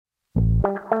So,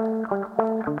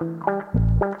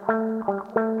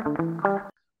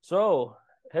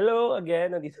 hello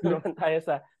again. Nandito naman tayo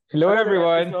sa Hello another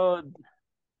everyone. episode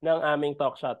ng aming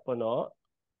Talk Shot Puno.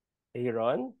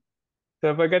 Aaron?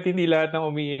 Sapagkat hindi lahat ng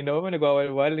umiinom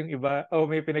nagwawalwal, yung iba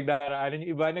may pinagdaraanan,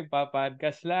 yung iba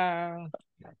nagpa-podcast lang.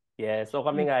 Yes. So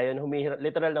kami ngayon,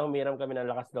 literal na humiram kami ng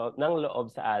lakas ng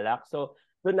loob sa alak. So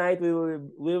tonight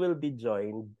we will be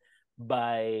joined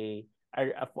by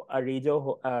a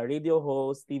radio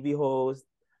host, TV host,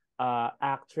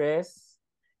 actress,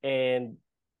 and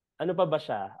ano pa ba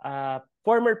siya?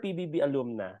 Former PBB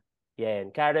alumna.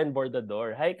 Yan, Karen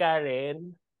Bordador. Hi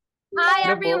Karen. Hi Hello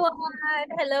po. everyone!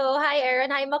 Hello! Hi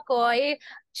Aaron! Hi McCoy!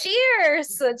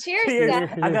 Cheers! Cheers Cheers!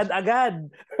 guys! Cheers.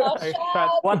 Agad-agad! Oh, Shot.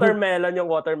 shot! Watermelon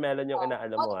yung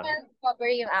inaano mo ah. Watermelon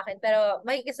cover yung akin pero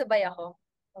makikisabay ako.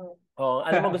 Mm. Oh,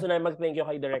 alam mo gusto na mag-thank you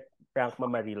kay Direct Frank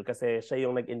Mamaril kasi siya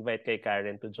yung nag-invite kay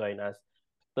Karen to join us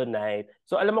tonight.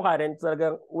 So alam mo Karen,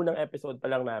 talagang unang episode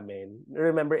pa lang namin.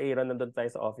 Remember Aaron, nandun tayo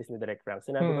sa office ni Direct Frank.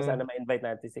 Sinabi ko sana ma-invite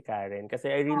natin si Karen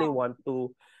kasi I really want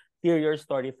to hear your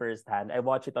story firsthand. I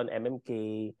watch it on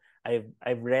MMK.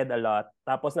 I've read a lot.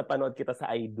 Tapos napanood kita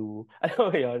sa I Do. Alam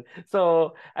mo yun?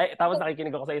 So, tapos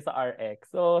nakikinig ako sa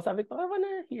RX. So, sabi ko, I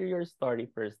wanna hear your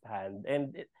story firsthand.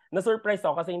 And na-surprise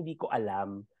ako kasi hindi ko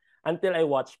alam until I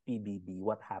watched PBB,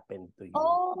 what happened to you.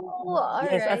 Oh,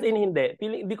 Yes, as alright. in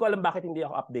hindi ko alam bakit hindi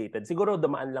ako updated. Siguro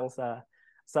dumaan lang sa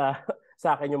sa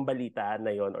akin yung balita na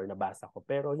yon or nabasa ko.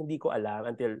 Pero hindi ko alam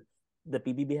until the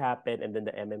PBB happened and then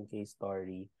the MMK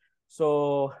story.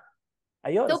 So,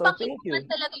 ayun. So, So, thank pang-inuman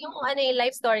you. talaga yung yung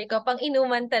life story ko.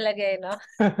 Pang-inuman talaga no?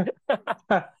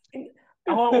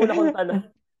 Ako ang una kong tanong.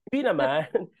 Hindi naman.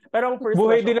 Pero ang first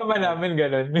Buhay question din ko, naman namin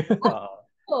ganun. oo.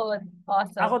 Good.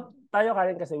 Awesome. Tayo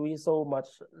Karen kasi we so much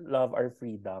love our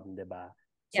freedom, 'di ba?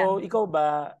 Yeah. So, ikaw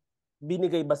ba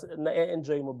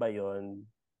na-enjoy mo ba 'yon?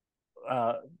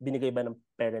 Binigay ba ng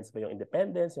parents mo yung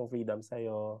independence, yung freedom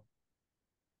sa'yo?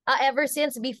 Ever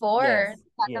since before, Yes.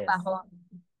 bata Yes. pa ako.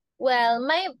 Well,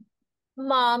 my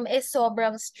mom is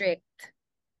sobrang strict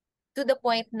to the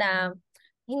point na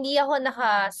hindi ako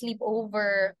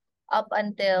naka-sleepover up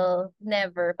until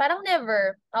never. Parang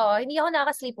never. Oo, hindi ako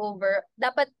naka-sleepover.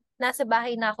 Dapat nasa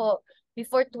bahay na ako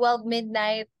before 12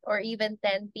 midnight or even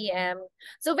 10 p.m.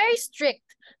 So very strict.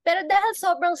 Pero dahil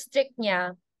sobrang strict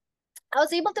niya, I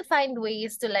was able to find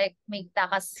ways to like make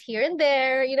takas here and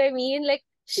there. You know what I mean? Like,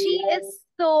 she is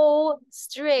so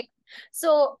strict.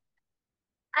 So,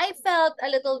 I felt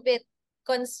a little bit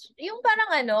yung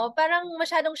parang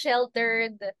masyadong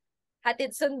sheltered,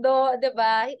 hatid sundo, 'di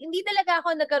ba? Hindi talaga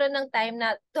ako nagkaroon ng time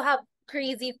na to have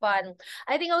crazy fun.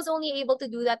 I think I was only able to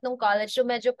do that nung college. So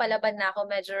medyo palaban na ako,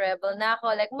 medyo rebel na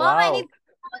ako. Like, Mom, I need Wow. to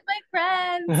go out with my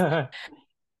friends.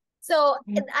 So,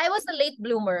 I was a late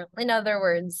bloomer, in other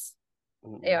words.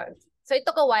 Ayun. So it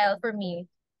took a while for me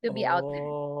to be out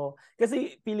there.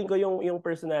 Kasi feeling ko yung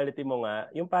personality mo nga,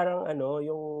 yung parang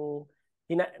yung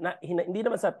hindi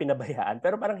naman sa pinabayaan,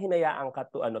 pero parang hinayaan ka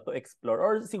to explore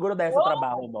or siguro dahil sa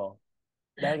trabaho mo.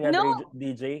 Dahil nga No.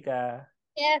 DJ ka.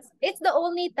 Yes, it's the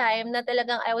only time na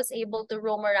talagang I was able to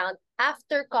roam around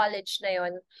after college na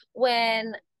yon.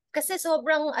 Kasi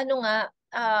sobrang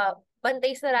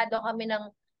bantay sarado kami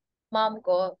ng mom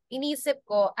ko, inisip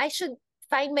ko, I should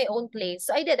find my own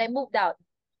place. So I did, I moved out.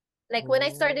 Like when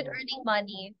I started earning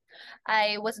money,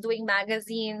 I was doing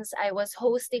magazines, I was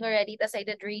hosting already, tas I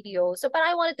did radio. So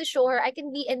parang I wanted to show her I can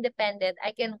be independent,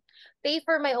 I can pay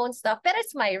for my own stuff, but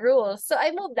it's my rules. So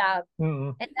I moved out.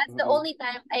 And that's the only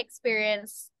time I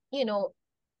experienced,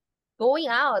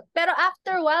 going out. Pero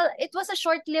after a while, it was a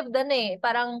short-lived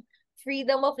Parang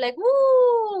freedom of like,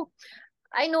 woo!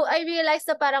 I realized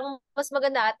na parang mas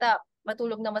maganda ata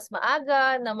matulog na mas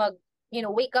maaga, na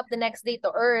wake up the next day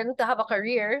to earn, to have a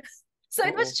career. So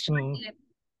it was short-lived.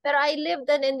 Pero I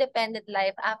lived an independent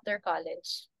life after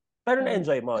college. Pero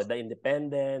na-enjoy mo the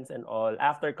independence and all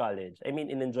after college? I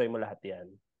mean, in-enjoy mo lahat yan?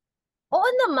 Oo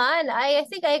naman. I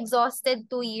think I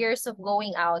exhausted 2 years of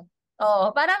going out.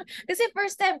 Oh, parang, kasi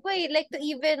first time ko like to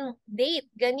even date,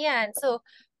 ganyan. So,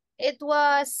 it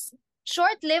was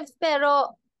short-lived,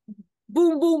 pero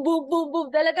boom, boom, boom, boom, boom.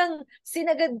 Talagang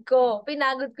sinagad ko.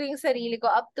 Pinagod ko yung sarili ko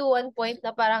up to one point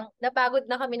na parang napagod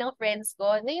na kami ng friends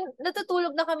ko.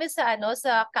 Natutulog na kami sa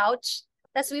couch.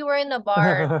 Tapos we were in a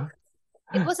bar.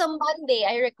 It was a Monday,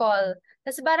 I recall.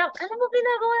 Tapos parang, ano mo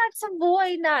ginagawa natin sa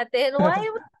buhay natin? Why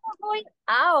are we going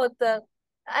out?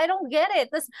 I don't get it.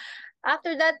 Tapos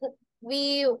after that,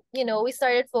 we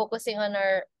started focusing on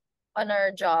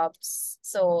our jobs.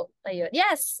 So, ayun.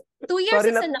 Yes, 2 years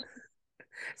is enough.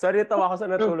 Sorry, tawa ako sa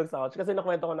natulog sa couch kasi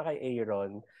nakwento ko na kay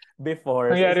Aaron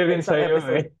before. Nangyari rin isang sa'yo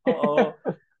episode. Oo.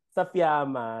 sa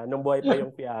Fiamma, nung buhay pa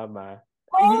yung Fiamma.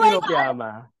 Oh my God!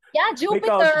 Fiamma. Yeah, May couch doon.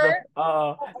 Jupiter! Oo.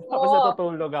 Tapos Oo.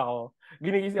 natutulog ako.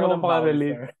 Ginigising ako ng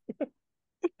Makarelate.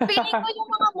 bouncer. Feeling ko yung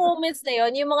mga moments na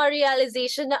yun, yung mga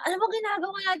realization na, ano ba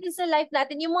ginagawa natin sa life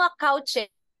natin? Yung mga couch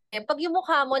Pag yung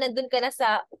mukha mo, nandun ka na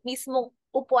sa mismong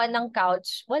upuan ng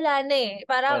couch, wala na eh.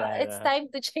 Parang, Wala it's na. time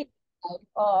to change.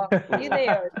 Oo, yun na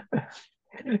yun.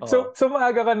 So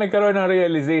maaga ka nagkaroon ng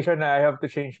realization na I have to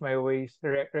change my ways,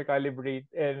 recalibrate,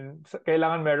 and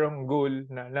kailangan merong goal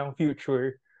na ng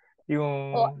future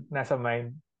yung Oh, nasa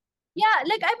mind. yeah,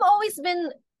 like I've always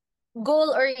been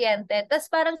goal-oriented. Tapos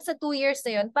parang sa 2 years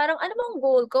na yun, parang ano bang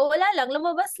goal ko? Wala lang,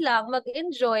 lumabas lang,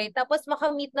 mag-enjoy, tapos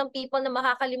makamit ng people na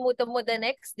makakalimutan mo the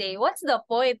next day. What's the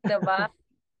point, diba?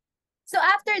 So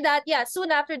after that, yeah,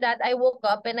 soon after that, I woke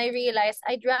up and I realized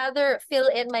I'd rather fill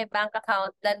in my bank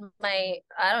account than my,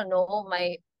 I don't know,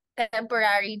 my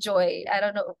temporary joy. I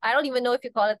don't know. I don't even know if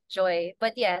you call it joy.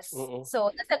 But yes. Mm-mm. So,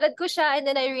 nasagad ko siya and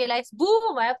then I realized,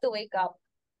 boom, I have to wake up.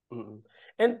 Mm-mm.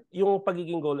 And yung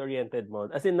pagiging goal-oriented mo,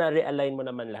 as in na-realign mo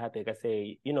naman lahat eh.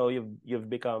 Kasi, you've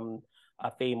become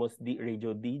a famous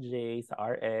radio DJ sa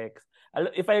RX.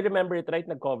 If I remember it right,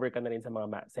 nag-cover ka na rin sa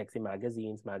mga sexy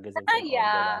magazines and all,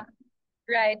 Yeah. diba?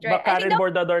 Right. Ba, I think Karen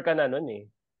Bordador ka na nun eh.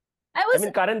 I was,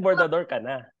 Karen Bordador ka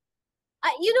na.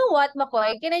 you know what,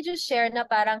 McCoy? Can I just share na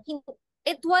parang,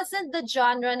 it wasn't the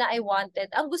genre na I wanted.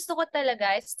 Ang gusto ko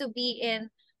talaga is to be in,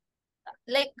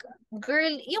 like,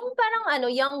 yung parang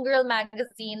young girl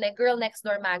magazine, like Girl Next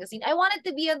Door magazine. I wanted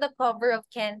to be on the cover of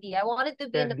Candy. I wanted to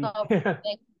be on the Candy. cover of,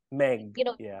 like, Meg. you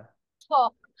know, Yeah.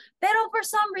 Talk. Pero for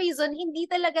some reason, hindi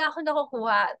talaga ako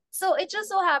nakukuha. So, it just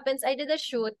so happens, I did a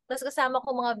shoot, tapos kasama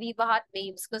ko mga Viva Hot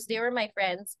Babes because they were my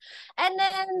friends. And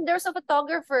then, there's a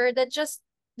photographer that just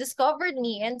discovered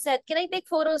me and said, can I take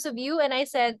photos of you? And I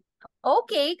said,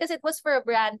 okay, because it was for a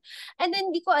brand. And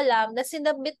then, di ko alam na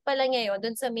sinubmit pala niya yun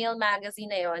dun sa male magazine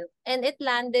na yun. And it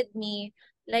landed me,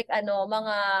 like,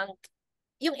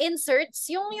 yung inserts,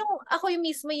 yung ako yung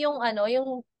mismo yung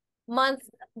yung month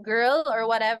girl or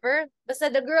whatever. Basta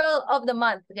the girl of the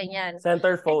month, ganyan.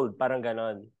 Centerfold, parang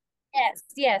ganon. Yes,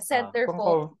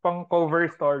 centerfold. Pang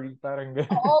cover story, parang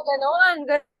gano'n. Oo,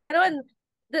 ganon.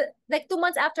 Like 2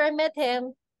 months after I met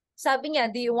him, sabi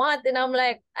niya, do you want? And I'm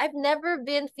like, I've never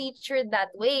been featured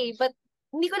that way. But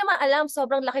hindi ko naman alam,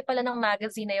 sobrang laki pala ng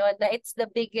magazine na yun. That it's the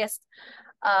biggest,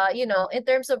 in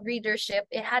terms of readership,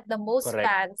 it had the most Correct.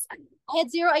 fans. I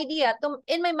had zero idea.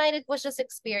 In my mind, it was just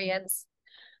experience.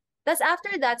 Tapos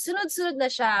after that, sunod-sunod na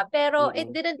siya. Pero it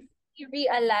didn't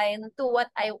realign to what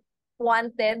I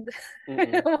wanted.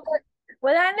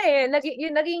 Wala na eh. Naging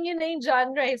yun na yung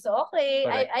genre eh. So okay,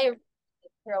 I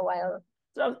for a while.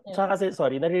 Tsaka kasi,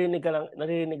 sorry, naririnig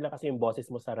lang kasi yung boses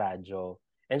mo sa radyo.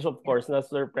 And so of course,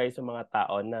 na-surprise yung mga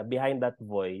tao na behind that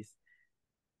voice,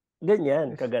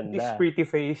 ganyan, kaganda. This pretty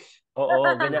face.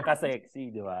 Oo, ganyan ka-sexy,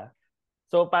 di ba?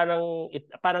 So parang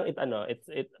parang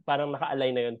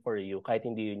naka-align na yun for you kahit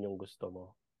hindi yun yung gusto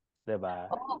mo. 'Di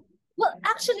ba? Oh. Well,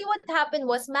 actually what happened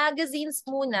was magazines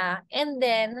muna and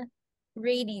then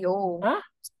radio. Ha?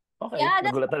 Okay, Yeah,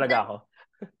 nagulat talaga ako.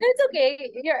 That's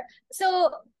okay.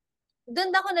 So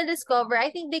doon ako na-discover.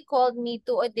 I think they called me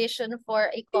to audition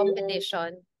for a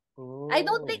competition. I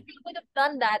don't think they would have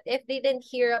done that if they didn't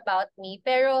hear about me.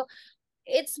 Pero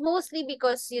it's mostly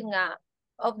because yun nga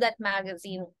of that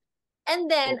magazine. And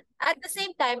then, at the same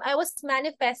time, I was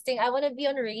manifesting, I want to be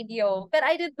on radio. But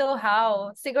I didn't know how.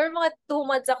 Siguro mga 2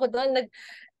 months ako doon,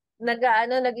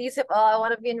 nag-iisip, I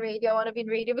want to be in radio, I want to be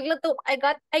in radio. Biglang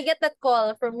I get that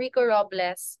call from Rico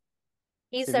Robles.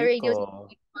 He's a radio.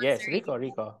 Yes, Rico.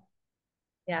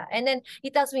 Yeah, and then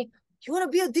he tells me, you want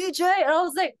to be a DJ? And I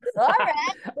was like, all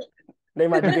right.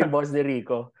 Na-imagine ko yung boss ni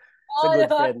Rico. It's a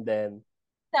good friend then.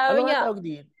 Ano nga tawag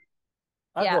dito?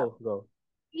 Go.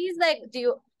 He's like,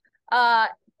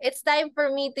 it's time for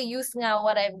me to use nga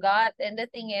what I've got. And the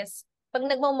thing is, pag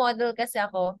nagmo-model kasi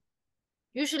ako,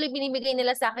 usually binibigay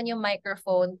nila sa akin yung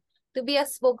microphone to be a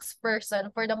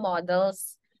spokesperson for the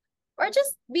models. Or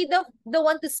just be the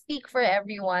one to speak for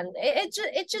everyone. It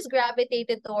just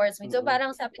gravitated towards me. So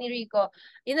parang sabi ni Rico,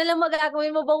 yun na lang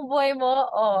magagawin mo bang buhay mo?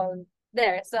 Oh,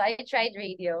 there. So I tried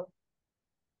radio.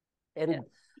 And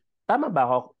tama ba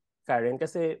ako, Karen?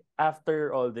 Kasi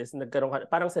after all this, nagkaroon ka,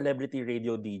 parang celebrity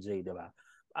radio DJ, di ba?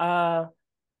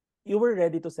 You were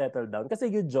ready to settle down kasi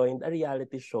you joined a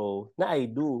reality show na I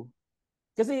Do.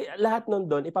 Kasi lahat nun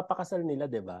doon, ipapakasal nila,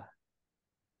 di ba?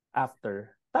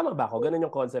 After. Tama ba ako? Ganun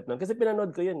yung concept nun. Kasi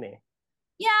pinanood ko yun eh.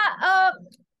 Yeah,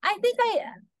 I think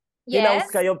yes. In-house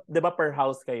kayo, di ba per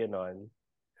house kayo nun?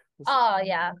 Oh,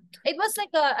 yeah. It was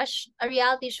like a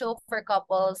reality show for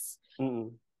couples.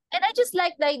 And I just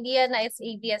like the idea na it's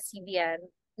ABS-CBN.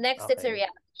 Next, it's a Okay.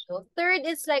 reality show. Third,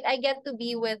 it's like I get to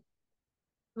be with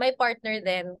my partner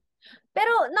then.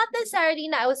 Pero not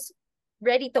necessarily na I was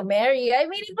ready to marry. I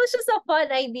mean, it was just a fun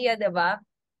idea, diba?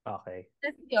 Okay.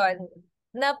 Tapos yun,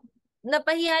 na,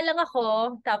 napahiya lang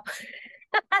ako. Tapos,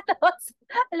 tapos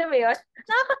alam mo yun,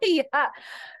 nakakahiya.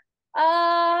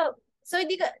 So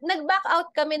hindi nag-back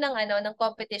out kami ng ng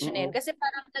competition na yun Mm-mm. kasi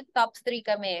parang nag-top 3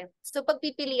 kami. So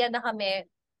pagpipilian na kami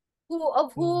who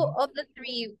Mhm. of the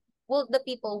three will the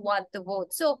people want to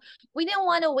vote. So we didn't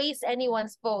want to waste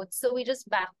anyone's vote. So we just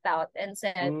backed out and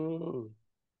said Mm.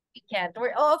 we can't.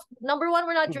 We're off. Number one,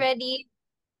 we're not ready.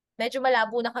 Medyo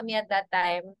malabo na kami at that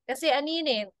time. Kasi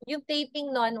yung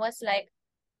taping nun was like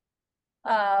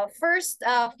first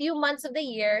few months of the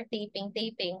year,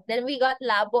 taping. Then we got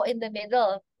labo in the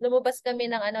middle. Lumabas kami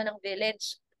ng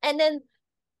village. And then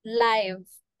live,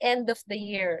 end of the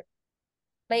year.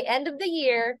 By end of the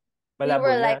year, we Malabo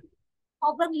were na. like,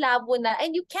 sobrang labo na.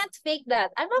 And you can't fake that.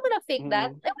 I'm not gonna fake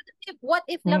that. Mm. What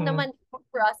if lang Mhm. naman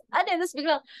for us? Tapos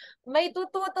biglang, may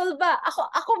tututol ba?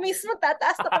 Ako mismo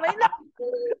tataas na kamay lang.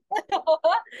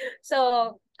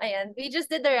 So, ayan. We just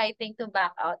did the right thing to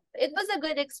back out. It was a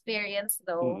good experience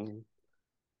though. Mm.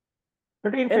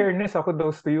 Pero in And fairness, ako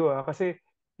those to you kasi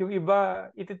yung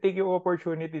iba, iti-take yung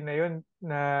opportunity na yun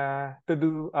na to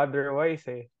do otherwise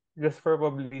just for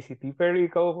publicity. Pero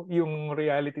ikaw, yung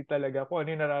reality talaga, kung ano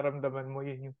yung nararamdaman mo,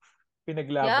 yun yung Yeah.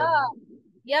 pinaglaban mo.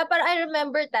 Yeah, but I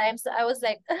remember times I was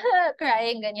like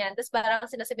crying ganyan. Tapos parang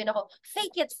sinasabihin ako,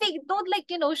 fake it, fake it. Don't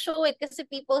show it kasi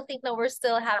people think that we're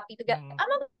still happy together. Mm. I'm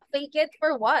not fake it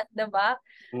for what, diba?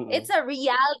 mm. It's a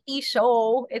reality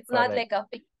show. It's not Correct. like a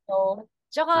fake show.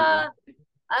 Tsaka,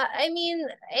 Mm. I mean,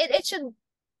 it should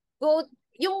go,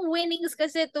 yung winnings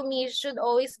kasi to me should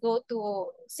always go to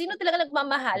sino talaga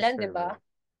nagmamahalan, diba?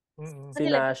 Deserve. Mm. Sino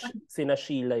talaga. Sina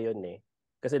Sheila yun eh.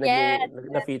 Kasi Yes.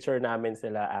 na-feature namin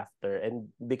sila after and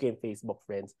became Facebook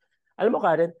friends. Alam mo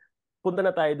Karen, punta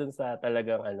na tayo dun sa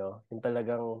talagang yung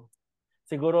talagang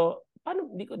siguro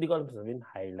paano di ko alam sabihin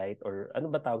highlight or ano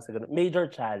ba tawag sa ganun? Major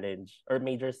challenge or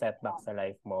major setback sa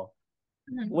life mo.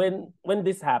 Mhm. When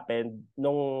this happened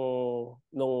nung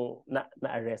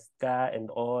na-arrest ka and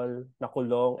all,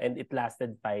 nakulong and it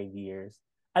lasted 5 years.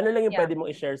 Ano lang yung Yeah. pwede mong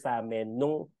i-share sa amin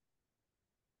nung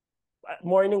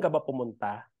morning ka ba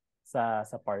pumunta sa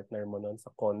partner mo noon?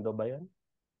 Sa condo ba yun?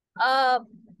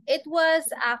 It was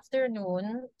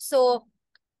afternoon. So,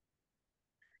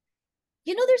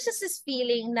 there's just this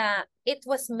feeling na it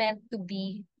was meant to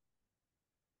be.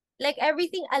 Like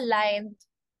everything aligned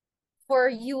for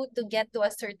you to get to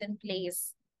a certain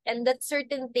place. And that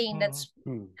certain thing Mm. that's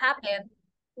happened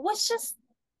was just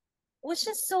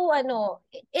so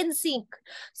in sync.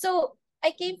 So, I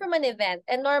came from an event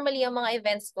and normally ang mga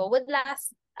events ko would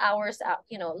last hours out,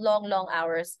 long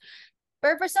hours.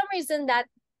 But for some reason that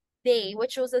day,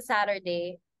 which was a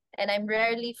Saturday, and I'm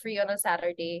rarely free on a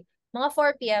Saturday, mga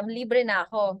 4 p.m., libre na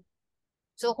ako.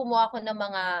 So, kumuha ako ng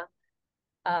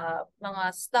mga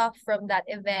stuff from that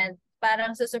event.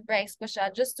 Parang surprise ko siya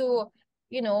just to,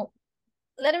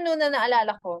 let him know na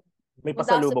naalala ko. May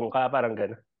Without, pasalubong ka, parang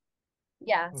gano'n.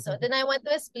 yeah. So, then I went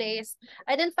to his place.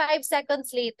 And then 5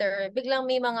 seconds later, biglang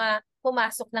may mga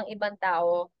pumasok ng ibang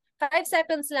tao. 5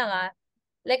 seconds lang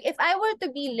Like, if I were to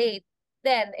be late,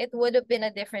 then it would have been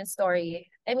a different story.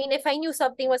 I mean, if I knew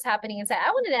something was happening inside, I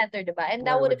would have entered, diba? And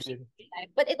that Why would would have you? changed my life.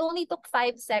 But it only took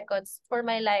 5 seconds for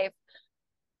my life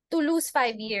to lose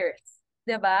 5 years.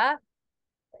 Diba?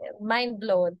 Mind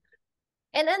blown.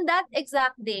 And on that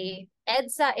exact day,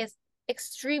 EDSA is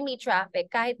extremely traffic,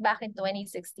 kahit back in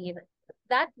 2016.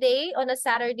 That day, on a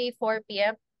Saturday, 4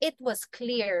 p.m., it was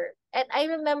clear. And I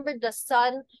remember the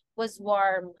sun was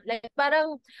warm. Like,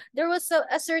 parang, there was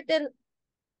a certain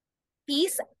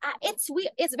peace.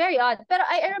 It's very odd. But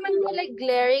I remember like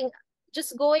glaring,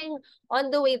 just going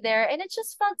on the way there, and it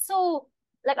just felt so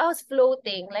like I was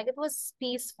floating. Like it was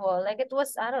peaceful. Like it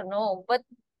was, I don't know. But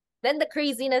then the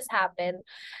craziness happened.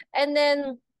 And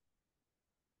then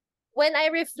when I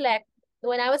reflect,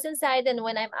 when I was inside and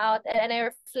when I'm out and I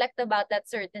reflect about that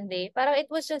certain day, parang it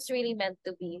was just really meant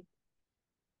to be.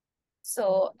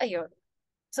 So, ayun.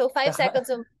 So, 5 Naka, seconds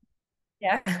of,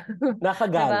 yeah. Diba?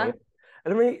 nakagalit.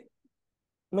 Alam mo,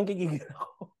 nanggigigil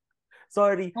ako.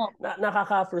 Sorry, Oh,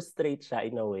 nakaka-frustrate siya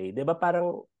in a way. 'Di ba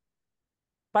parang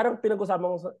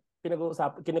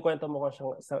kinikwento mo ko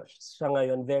siya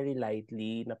ngayon very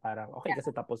lightly na parang okay yeah. kasi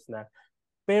tapos na.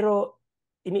 Pero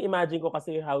ini-imagine ko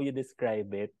kasi how you describe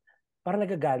it. Parang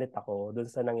nagagalit ako dun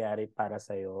sa nangyari para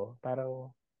sa'yo. Parang,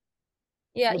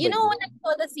 Yeah, ano ba when yun? I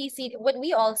saw the CCTV, when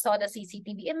we all saw the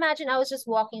CCTV, imagine I was just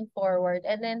walking forward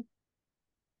and then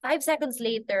 5 seconds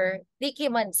later, they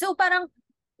came on. So parang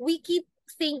we keep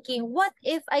thinking, what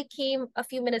if I came a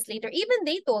few minutes later? Even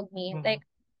they told me, Mhm. like,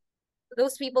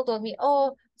 those people told me,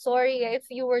 oh, sorry, if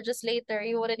you were just later,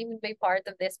 you wouldn't even be part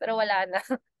of this. Pero wala na.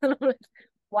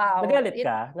 Wow. Nagalit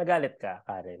ka? Nagalit ka,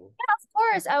 Karen? Of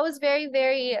course, I was very,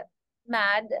 very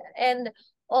mad. And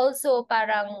also,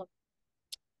 parang,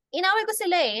 inaway ko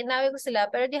sila,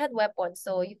 pero they had weapons,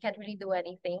 so you can't really do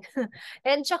anything.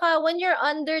 And tsaka, when you're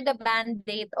under the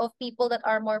mandate of people that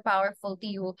are more powerful to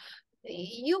you,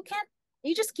 you can't,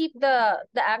 you just keep the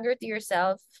anger to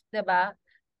yourself, diba?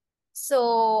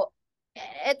 So,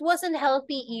 it wasn't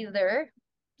healthy either.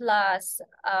 Plus,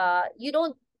 you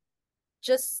don't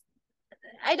just,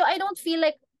 I don't feel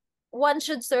like one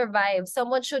should survive.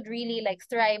 Someone should really like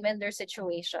thrive in their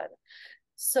situation.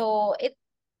 So, it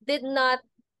did not,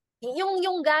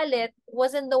 yung galit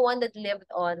wasn't the one that lived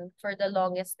on for the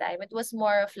longest time. It was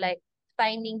more of like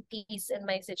finding peace in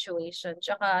my situation.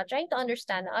 Tsaka trying to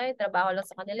understand, ay, trabaho lang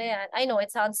sa kanila yan. I know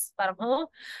it sounds parang, huh?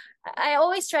 I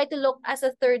always try to look as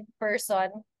a third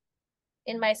person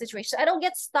in my situation. I don't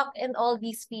get stuck in all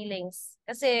these feelings.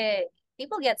 Kasi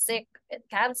people get sick and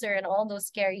cancer and all those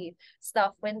scary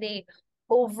stuff when they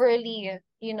overly,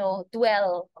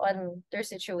 dwell on their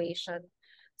situation.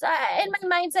 So in my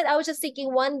mindset, I was just thinking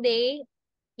one day,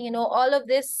 all of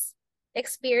this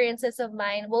experiences of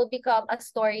mine will become a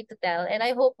story to tell. And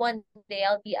I hope one day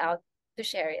I'll be out to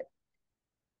share it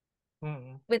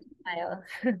Mhm. with Kyle.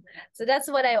 So that's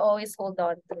what I always hold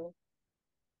on to.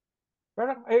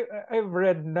 Parang I've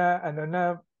read na ano na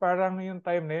parang yung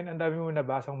time na yun ang dami mo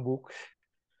nabasang books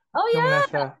Oh nung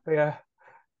yeah. kaya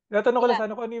natanong ko lang Yeah.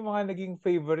 sana kung ano yung mga naging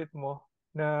favorite mo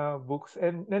na books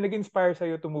and na nag-inspire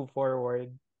sa'yo to move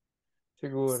forward So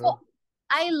siguro.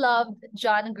 I loved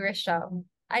John Grisham.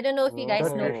 I don't know if you guys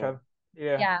John know. Mm. Grisham.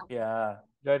 Yeah, Yeah. Yeah.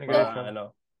 John So Mga Grisham. ano.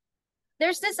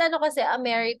 there's this kasi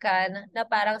American na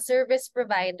parang service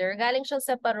provider. Galing siya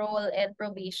sa parole and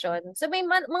probation. So may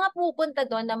mga pupunta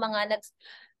doon na mga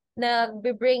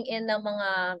nag-bring in ng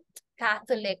mga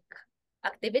Catholic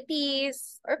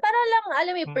activities or para lang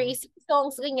alam mo Mm. praise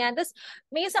songs ganyan. Tapos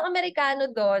may isang Amerikano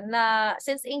doon na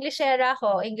since Englishera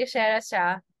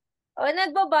siya. O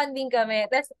nagbo-bonding kami.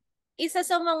 Tapos isa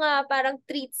sa mga parang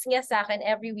treats niya sa akin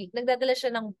every week, nagdadala siya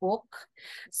ng book.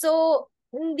 So,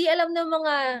 hindi alam ng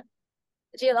mga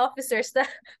jail officers na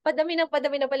padami na pala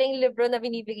yung libro na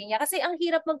binibigay niya. Kasi ang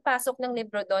hirap magpasok ng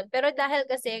libro doon. Pero dahil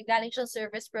kasi galing siyang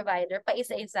service provider, pa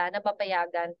isa-isa,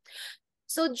 napapayagan.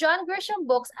 So John Grisham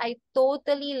books, I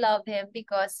totally love him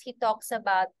because he talks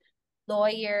about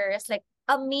lawyers, like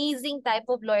amazing type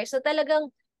of lawyers. So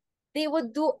talagang they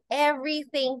would do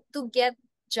everything to get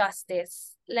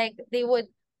justice. Like they would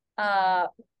uh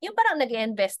yung parang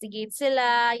nag-investigate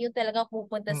sila, yung talagang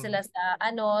pupunta sila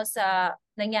Mm. sa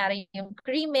nangyari yung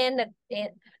krimen,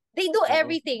 they do Mm.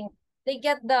 everything. They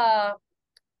get the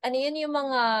ano yun yung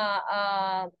mga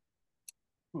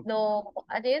no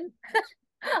ano yun?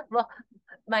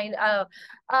 Mine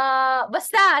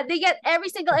basta they get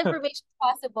every single information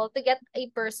possible to get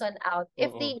a person out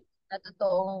if Mm. they na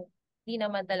totoong di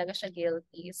naman talaga siya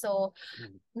guilty. So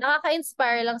Mm.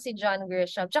 nakaka-inspire lang si John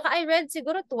Grisham. Tsaka I read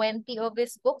siguro 20 of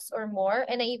his books or more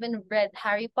and I even read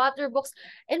Harry Potter books.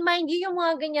 And mind you, yung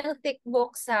mga ganyang thick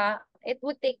books it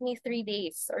would take me 3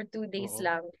 days or 2 days Mm.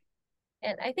 lang.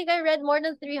 And I think I read more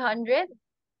than 300,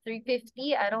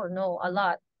 350, I don't know, a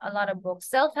lot. A lot of books.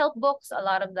 Self-help books, a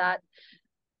lot of that.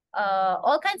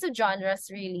 All kinds of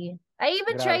genres really. I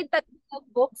even Grabe. tried Tagalog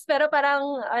books pero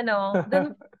parang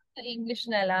dun sa English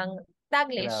na lang.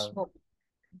 Taglish Grabe. book.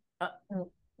 Ah, Mm.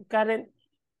 Karen,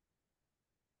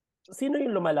 sino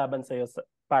yung lumalaban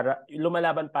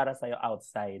para sa'yo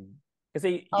outside?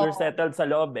 Kasi you're Oh, settled sa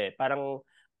loob eh. Parang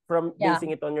from yeah.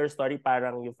 basing it on your story,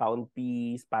 parang you found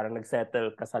peace, parang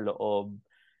nagsettle ka sa loob.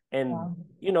 And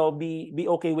be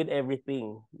okay with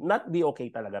everything. Not be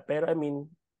okay talaga, pero I mean,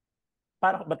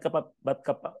 parang ba't ka pa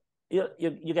you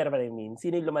get what I mean?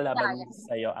 Sino yung lumalaban Yeah.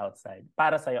 sa'yo outside?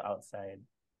 Para sa'yo outside?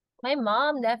 My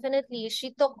mom, definitely.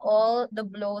 She took all the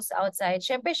blows outside.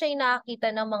 Siyempre, siya yung nakakita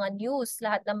ng mga news,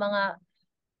 lahat ng mga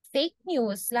fake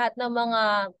news, lahat ng mga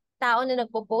tao na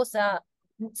nagpo-post na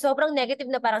sobrang negative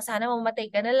na parang sana mamatay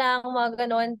ka na lang, mga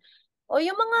ganon. O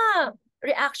yung mga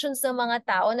reactions ng mga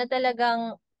tao na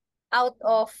talagang out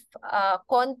of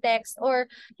context or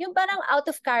yung parang out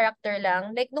of character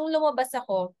lang. Like, nung lumabas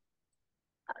ako,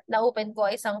 na-open ko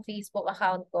isang Facebook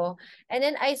account ko. And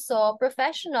then I saw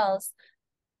professionals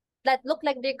that look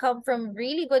like they come from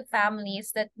really good families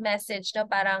that message na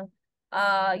parang,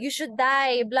 you should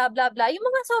die, blah, blah, blah. Yung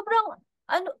mga sobrang,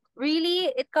 really,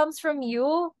 it comes from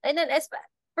you? And then,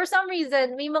 for some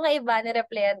reason, may mga iba na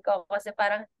replyan ko kasi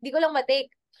parang di ko lang matake.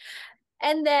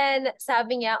 And then,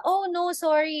 sabi niya, oh no,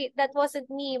 sorry, that wasn't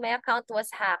me. My account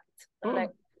was hacked. I'm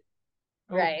like,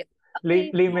 right. Okay.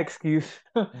 Lame excuse.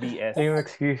 BS. Lame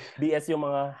excuse. BS yung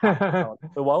mga hack account.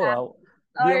 Wow.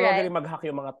 Di All ba right. magaling mag-hack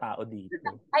yung mga tao dito?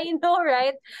 I know,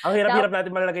 right? Ang hirap-hirap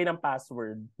natin maglagay ng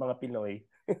password, mga Pinoy.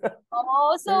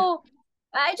 Oh, so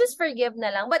I just forgive na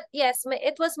lang. But yes,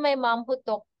 it was my mom who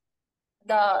took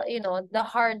the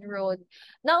hard road.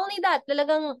 Not only that,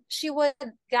 talagang she would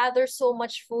gather so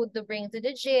much food to bring to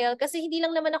the jail kasi hindi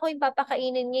lang naman ako yung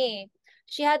papakainin niya eh.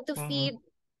 She had to feed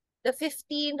the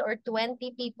 15 or 20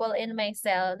 people in my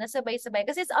cell na sabay-sabay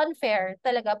kasi it's unfair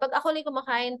talaga. Pag ako lang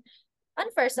kumakain,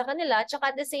 unfair sa kanila. Tsaka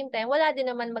at the same time, wala din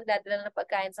naman magdadala ng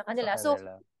pagkain sa kanila. So,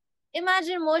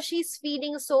 imagine mo, she's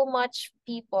feeding so much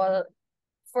people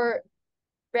for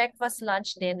breakfast,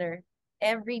 lunch, dinner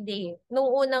every day. Nung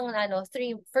unang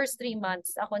first 3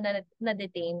 months ako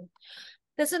na-detain.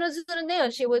 Tapos sunod-sunod na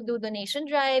yun, she would do donation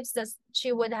drives, tapos she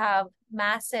would have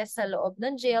masses sa loob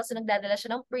ng jail, so nagdadala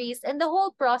siya ng priest, and the whole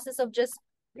process of just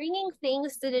bringing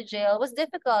things to the jail was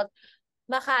difficult.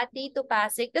 Makati to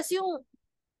Pasig. Tapos yung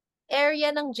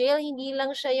area ng jail, hindi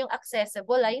lang siya yung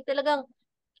accessible, yung talagang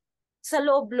sa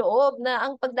loob-loob na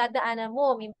ang pagdadaanan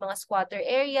mo, may mga squatter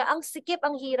area. Ang sikip,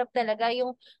 ang hirap talaga.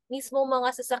 Yung mismo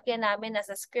mga sasakyan namin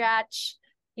nasa scratch,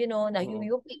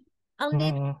 nahuyupi. Ang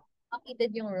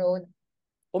limited yung road.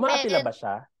 Umaapila ba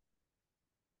siya?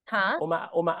 Ha?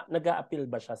 Nag-a-appeal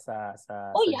ba siya sa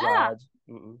yeah. judge?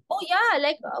 Oh yeah,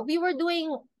 like we were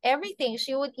doing everything.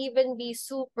 She would even be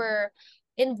super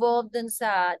involved dun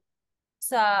sa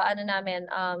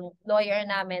lawyer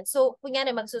namin. So,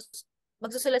 kunyari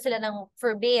magsusulat sila ng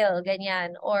for bail,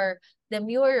 ganyan, or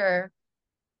demurrer.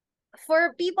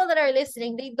 For people that are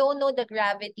listening, they don't know the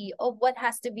gravity of what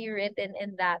has to be written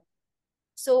in that.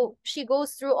 So, she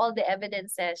goes through all the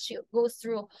evidences. She goes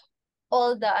through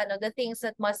all the things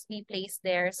that must be placed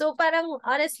there. So, parang,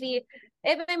 honestly,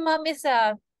 my mom is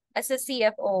as a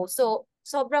CFO. So,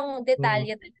 sobrang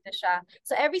detalye talaga siya.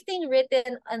 So, everything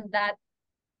written on that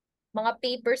mga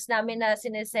papers namin na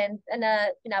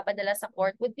pinapadala sa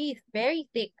court would be very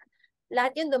thick.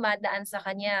 Lahat yun dumadaan sa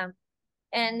kanya.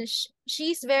 And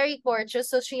she's very courteous,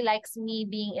 so she likes me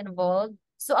being involved.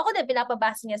 So ako din,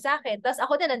 pinapabasa niya sa akin. Tapos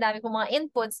ako din, ang dami kong mga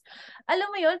inputs. Alam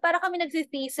mo yun, para kami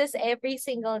nagsithesis every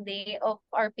single day of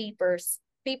our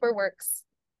paperworks.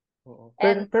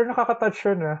 Pero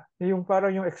nakaka-touch yun yung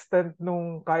parang yung extent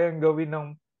nung kayang gawin ng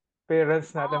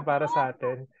parents natin para sa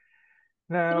atin.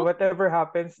 Na whatever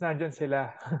happens, nandyan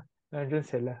sila. Nandyan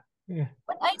sila. Yeah.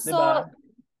 But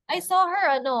I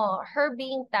saw her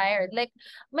being tired. Like,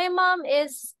 my mom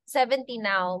is 70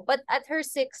 now, but at her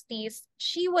 60s,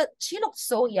 she looked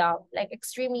so young, like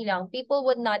extremely young. People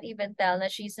would not even tell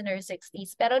na she's in her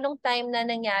 60s. Pero nung time na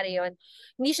nangyari yon,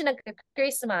 hindi siya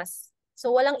nag-Christmas.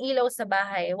 So, walang ilaw sa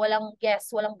bahay, walang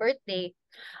guests, walang birthday.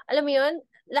 Alam mo yun,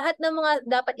 lahat ng mga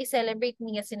dapat i-celebrate,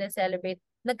 hindi niya sineselebrate.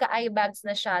 Nagka-eye bags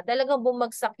na siya. Talagang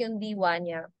bumagsak yung diwa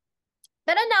niya.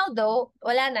 Pero now though,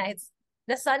 wala na.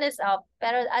 The sun is up.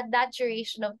 Pero at that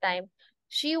duration of time,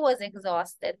 she was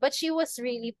exhausted. But she was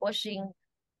really pushing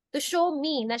to show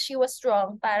me na she was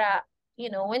strong para,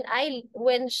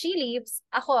 when she leaves,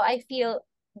 I feel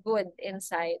good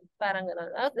inside. Parang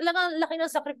gano'n. Talagang laki ng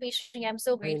sakripisyo niya. I'm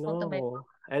so grateful to my mom.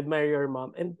 I admire your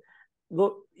mom. And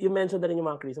you mentioned na rin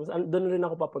yung mga Christmas. Doon rin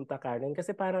ako papunta, Karen.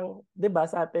 Kasi parang, di ba,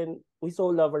 sa atin, we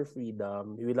so love our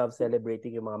freedom. We love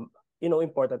celebrating yung mga,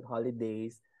 important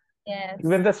holidays. Yes.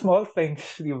 Even the small things,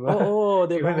 di ba? Oo,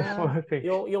 di ba? Even the small things.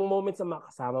 Yung moments na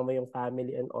makasama mo yung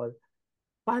family and all.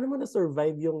 Paano mo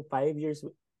na-survive yung 5 years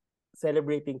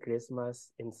celebrating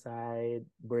Christmas inside,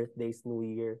 birthdays, New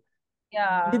Year?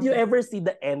 Yeah. Did you ever see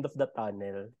the end of the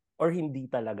tunnel? Or hindi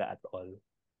talaga at all?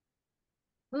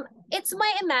 It's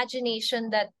my imagination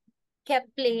that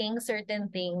kept playing certain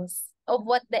things of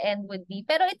what the end would be.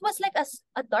 Pero it was like a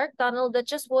dark tunnel that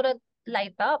just wouldn't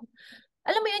light up.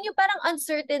 Alam mo yun, yung parang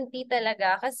uncertainty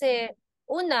talaga. Kasi,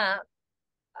 una,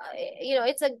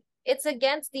 it's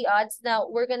against the odds na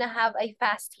we're gonna have a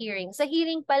fast hearing. Sa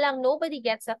hearing pa lang, nobody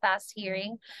gets a fast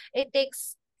hearing. It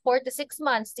takes 4 to 6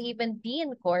 months to even be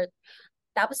in court.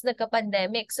 Tapos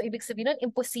nagka-pandemic. So, ibig sabihin nun,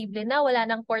 imposible na. Wala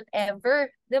nang court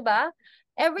ever. 'Di ba?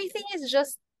 Everything is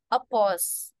just a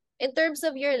pause in terms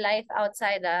of your life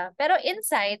outside. Pero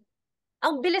inside,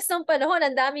 ang bilis ng panahon,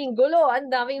 ang daming gulo,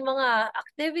 ang daming mga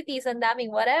activities, ang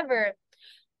daming whatever.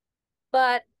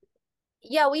 But,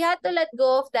 yeah, we had to let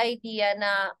go of the idea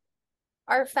na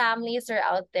our families are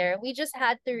out there. We just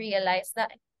had to realize na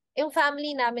yung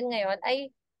family namin ngayon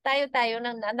ay tayo-tayo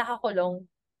nang nakakulong.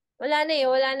 Wala na eh.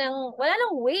 Wala nang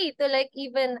way to like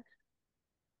even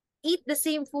eat the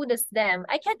same food as them.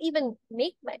 I can't even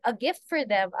make a gift for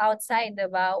them outside,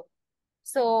 diba?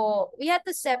 So we had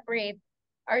to separate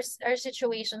our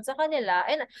situation sa kanila.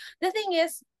 And the thing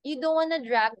is, you don't want to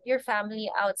drag your family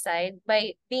outside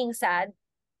by being sad.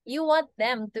 You want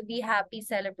them to be happy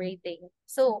celebrating.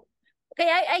 So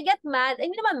kaya I get mad,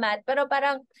 hindi naman mad, pero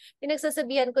parang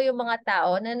pinagsasabihan ko yung mga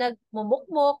tao na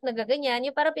nagmumukmok, nagaganyan,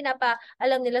 yung parang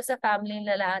pinapaalam nila sa family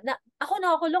nila na ako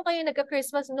nakakulong kayo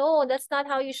nagka-Christmas. No, that's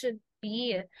not how you should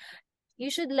be.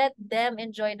 You should let them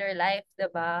enjoy their life,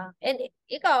 diba? And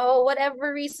ikaw,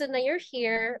 whatever reason na you're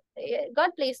here,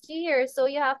 God placed you here, so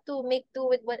you have to make do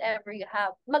with whatever you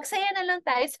have. Magsaya na lang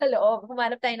tayo sa loob,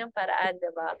 humanap tayo ng paraan,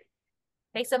 diba?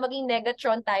 Kaysa maging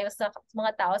negatron tayo sa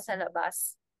mga tao sa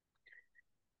labas.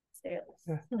 So,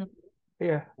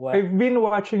 Yeah. What? I've been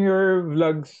watching your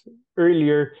vlogs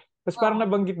earlier. Tapos parang Oh.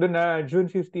 nabanggit doon na June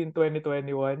 15,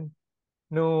 2021,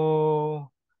 no,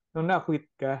 nung na-quit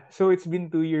ka. So it's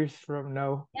been 2 years from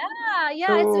now.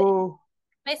 yeah, it's So,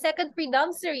 my second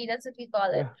freedomsary, that's what we call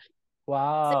it. yeah.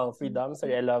 Wow, freedom.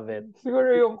 Sorry, I love it.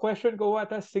 Siguro yung question ko, what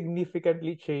has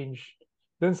significantly changed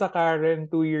dun sa Karen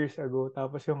 2 years ago,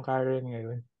 tapos yung Karen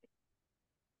ngayon?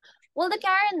 Well, the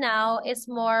Karen now is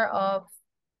more of,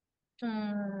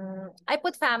 I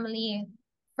put family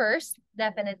first,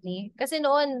 definitely. Kasi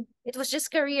noon, it was just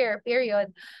career,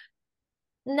 period.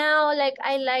 Now, like,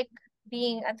 I like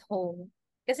being at home.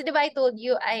 Kasi di ba I told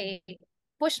you, I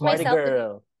pushed Party myself to be,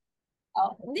 girl.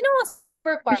 hindi naman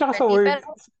super Hindi siya sa party, work. pero,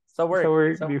 Sa work. Sa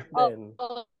work, Sa di work ba? din.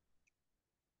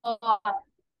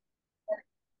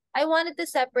 I wanted to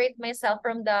separate myself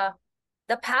from the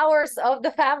powers of the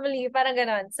family, parang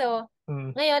ganon. So,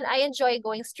 Mm. ngayon, I enjoy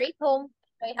going straight home,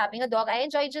 by having a dog. I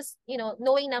enjoy just,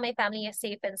 knowing na my family is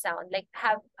safe and sound, like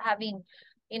having,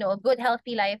 a good,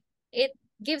 healthy life. It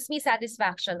gives me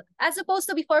satisfaction. As opposed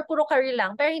to before, puro career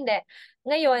lang. Pero hindi.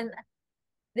 Ngayon,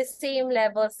 the same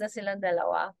levels na silang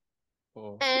dalawa.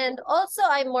 Mm. And also,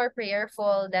 I'm more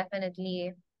prayerful,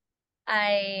 definitely.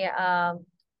 I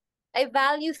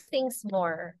value things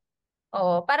more.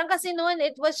 Oh, parang kasi noon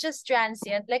it was just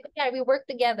transient. Like, yeah, we work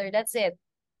together, that's it.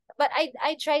 But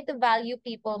I try to value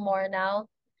people more now.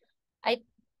 I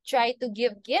try to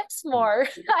give gifts more.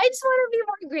 I just want to be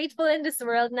more grateful in this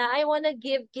world na I want to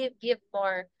give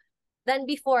more than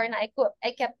before na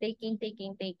I kept taking,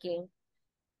 taking, taking.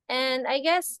 And I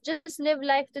guess just live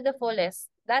life to the fullest.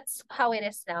 That's how it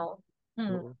is now.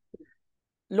 Mm.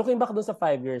 Looking back dun sa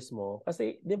 5 years mo,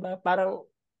 kasi, di ba, parang,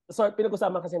 so,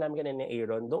 pinag-usapan kasi namin kanina ni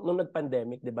Aaron, nung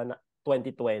nag-pandemic, di ba, na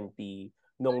 2020,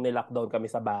 nung nilockdown kami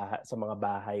sa mga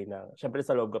bahay na, syempre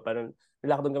sa loob ko, parang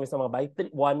nilockdown kami sa mga bahay,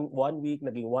 one week,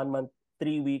 naging 1 month,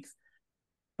 3 weeks,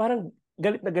 parang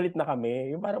galit na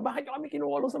kami. Yung parang, bakit kami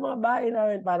kinukulong sa mga bahay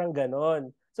namin? Parang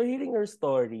ganon. So, hearing your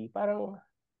story, parang,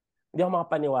 hindi ako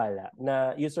makapaniwala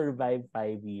na you survived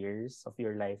 5 years of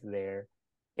your life there.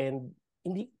 And,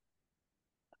 hindi,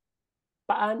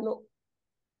 paano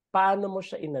mo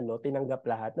siya tinanggap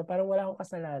lahat na parang wala akong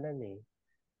kasalanan eh.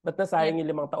 Ba't nasayang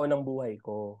yung 5 taon ng buhay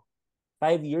ko?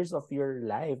 5 years of your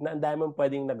life na ang dami mong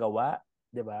pwedeng nagawa,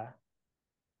 di ba?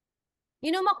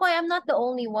 Makoy, I'm not the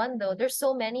only one though. There's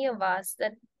so many of us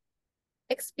that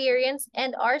experience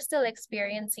and are still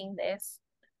experiencing this.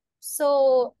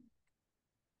 So,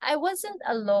 I wasn't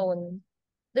alone.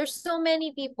 There's so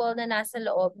many people na nasa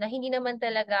loob na hindi naman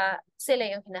talaga sila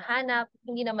yung hinahanap,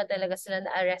 hindi naman talaga sila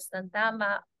na-arrest ng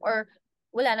tama, or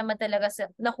wala naman talaga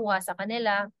nakuha sa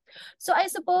kanila. So I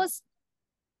suppose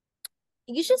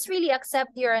you just really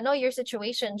accept your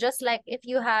situation, just like if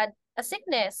you had a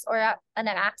sickness or an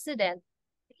accident.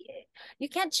 You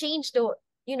can't change the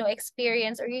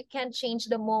experience, or you can't change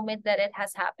the moment that it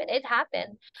has happened. It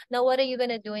happened. Now what are you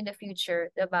gonna do in the future,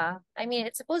 diba? I mean,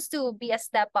 it's supposed to be a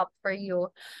step up for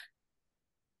you.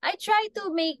 I try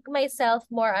to make myself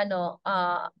more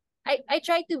I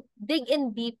try to dig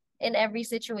in deep in every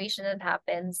situation that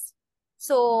happens.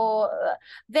 So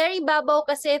very babaw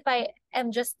kasi if I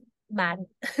am just mad.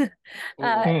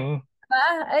 Mm.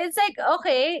 It's like,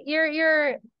 okay,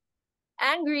 you're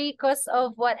angry because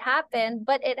of what happened,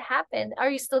 but it happened. Are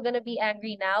you still gonna be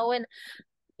angry now when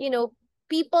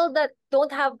people that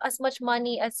don't have as much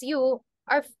money as you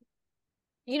are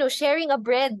sharing a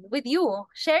bread with you.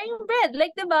 Sharing bread,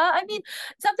 like, diba? I mean,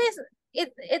 sometimes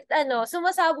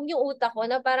sumasabog yung utak ko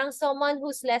na parang someone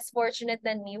who's less fortunate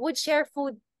than me would share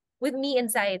food with me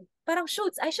inside. Parang,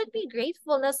 shoots, I should be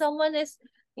grateful na someone is,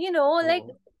 like,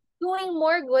 doing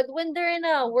more good when they're in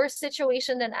a worse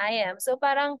situation than I am. So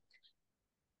parang,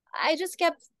 I just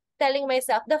kept telling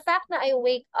myself, the fact that I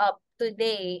wake up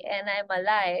today and I'm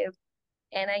alive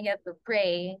and I get to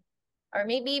pray, or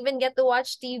maybe even get to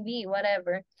watch TV,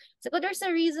 whatever. So kung there's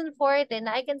a reason for it and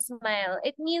I can smile,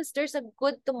 it means there's a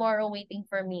good tomorrow waiting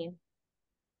for me.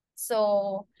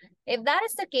 So if that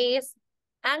is the case,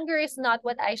 anger is not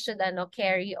what I should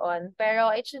carry on. Pero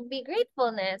it should be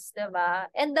gratefulness, diba?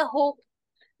 And the hope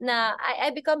na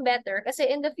I become better kasi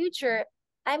in the future,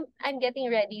 I'm getting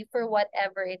ready for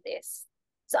whatever it is.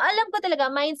 So alam ko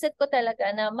talaga, mindset ko talaga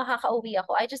na makakauwi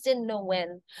ako. I just didn't know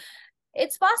when.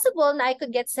 It's possible na I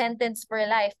could get sentenced for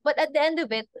life, but at the end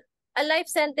of it, a life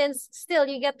sentence, still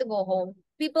you get to go home.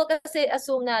 People kasi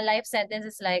assume na life sentence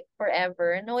is like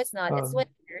forever. No, it's not. It's 20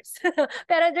 years.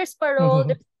 Pero there's parole,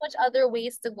 there's so much other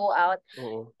ways to go out.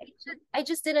 Oo. I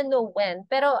just didn't know when.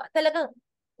 Pero talagang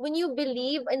when you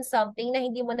believe in something na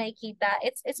hindi mo nakikita,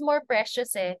 it's more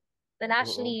precious than Oo.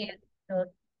 actually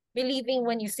believing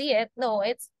when you see it. No,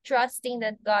 it's trusting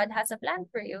that God has a plan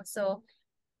for you. So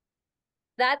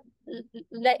that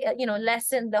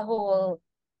lessened the whole,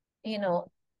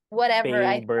 whatever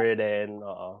I Pain, burden,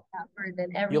 oo. burden,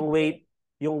 Yung everything.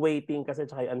 waiting kasi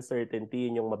tsaka yung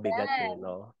uncertainty, yun yung mabigat Yeah.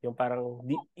 no? Yung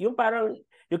parang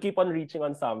you keep on reaching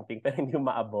on something pero hindi mo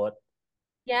maabot.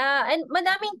 Yeah, and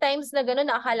madaming times na gano'n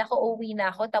na akala ko uuwi na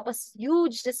ako tapos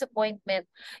huge disappointment.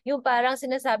 Yung parang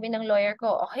sinasabi ng lawyer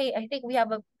ko, okay, I think we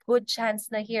have a good chance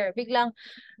na here. Bigla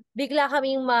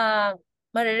kaming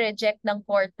mare-reject ng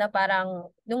court na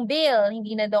parang nung bail,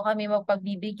 hindi na daw kami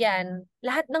magpagbibigyan.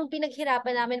 Lahat ng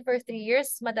pinaghirapan namin for 3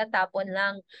 years, matatapon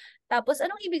lang. Tapos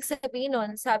anong ibig sabihin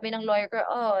nun? Sabi ng lawyer ko,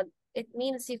 oh, it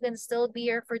means you can still be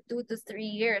here for 2 to 3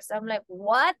 years. I'm like,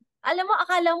 what? Alam mo,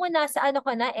 akala mo nasa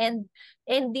ka na,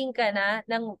 ending ka na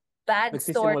ng bad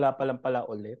story. Nagsisimula pa lang pala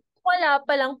ulit. Wala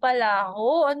pa lang pala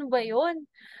ako. Ano ba yun?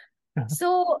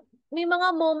 So, may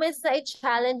mga moments na it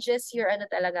challenges your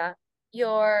talaga,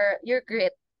 your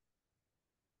grit.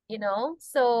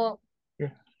 So,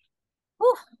 Yeah.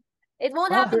 it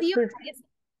won't Wow, happen to you guys.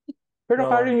 pero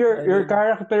No, Karen, I your mean,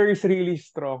 character is really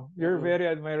strong. You're mm, very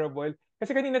admirable.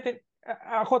 Kasi kanina,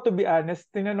 ako to be honest,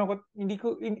 tinanong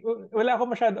ko, wala ako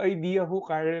masyado idea who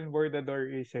Karen Bordador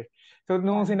is eh. So,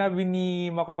 nung sinabi ni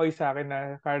Makoy sa akin na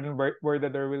Karen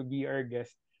Bordador will be our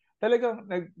guest, talagang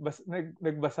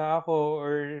nagbasa ako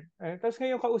tapos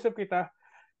ngayon kausap kita,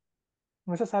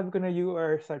 masasabi ko na you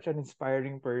are such an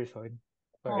inspiring person.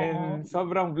 Oo. And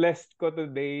sobrang blessed ko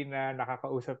today na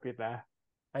nakakausap kita.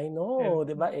 I And know,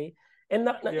 'di ba eh? And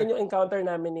yeah. yung encounter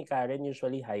namin ni Karen,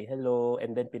 usually hi, hello,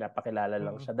 and then pinapakilala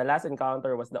lang Mm. siya. The last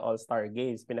encounter was the All-Star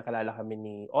Games. Pinakalala kami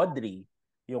ni Audrey,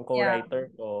 yung Yeah.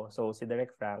 co-writer ko. So, si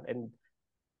Direk Frank. And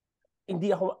hindi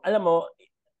ako, alam mo,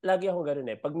 lagi akong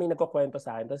ganoon eh. Pag may nagkukwento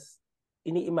sa akin, tapos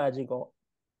ini-imagine ko,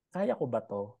 kaya ko ba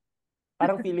to?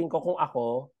 Parang feeling ko kung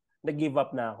ako, nag-give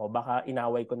up na ako, baka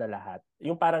inaway ko na lahat.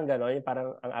 Yung parang gano'n, yung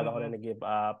parang ang aga ko na Mm. nag-give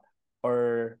up,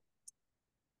 or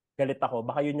galit ako,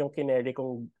 baka yun yung kineri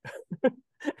kong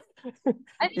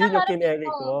I think yun yung kineri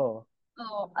ko.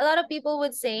 a lot of people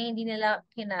would say hindi nila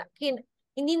a lot of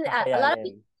Kakayanin.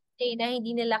 people say na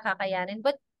hindi nila kakayanin,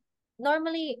 but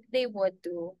normally they would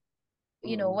do,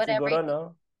 whatever Siguro, it is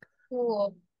no?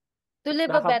 to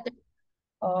live a Naka, better,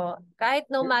 kahit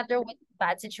no matter what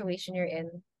bad situation you're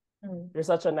in. you're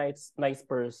such a nice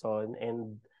person,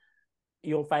 and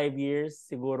yung 5 years,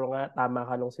 siguro nga, tama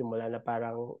ka nung simula na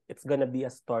parang it's gonna be a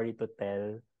story to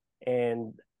tell.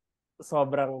 And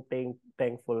sobrang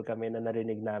thankful kami na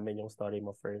narinig namin yung story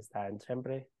mo firsthand.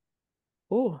 Siyempre,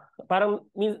 parang,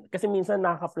 kasi minsan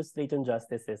nakaka-frustrate yung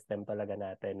justice system talaga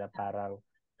natin na parang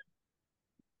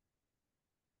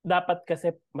dapat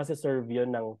kasi masiserve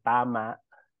yun ng tama,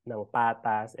 ng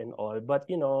patas and all. But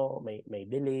may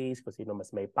delays, kung sino mas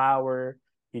may power,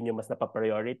 yun yung mas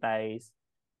napaprioritize.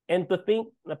 And to think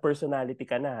na personality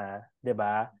ka na, ha, 'di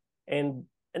ba? And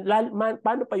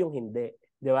paano pa yung hindi?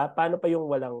 'Di ba? Paano pa yung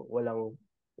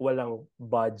walang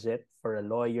budget for a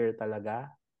lawyer talaga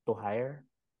to hire?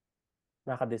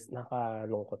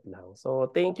 Nakalungkot lang. So,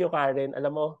 thank you, Karen.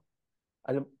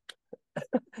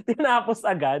 Tinapos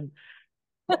agad.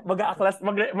 Mag-aaklas,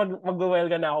 mag-well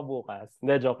ka na ako bukas.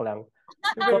 Hindi, joke lang.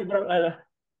 Sobrang,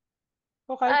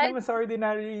 Kahit Ay, naman sa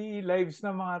ordinary lives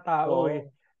ng mga tao oo,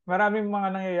 maraming mga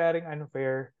nangyayaring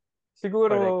unfair.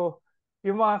 Siguro, correct.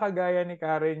 yung mga kagaya ni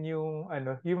Karen, yung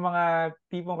mga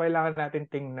tipong kailangan natin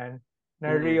tingnan na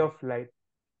ray Mm-mm. of light.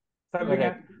 Sabi Correct.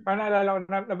 niya, parang naalala ko,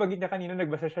 nabanggit niya kanina,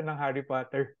 nagbasa siya ng Harry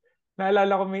Potter.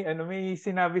 Naalala ko may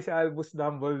sinabi si Albus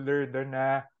Dumbledore doon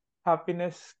na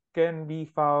happiness can be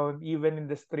found even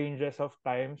in the strangest of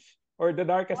times or the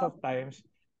darkest of times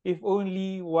if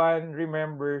only one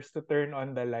remembers to turn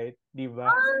on the light, di ba?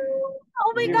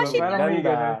 oh my Di ba? gosh, Mm, Parang may ganda.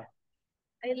 ganun.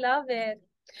 I love it.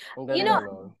 Ang You ganda know,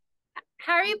 nun.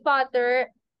 Harry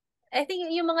Potter, I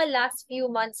think yung mga last few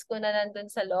months ko na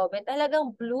nandun sa loob,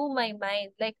 talagang blew my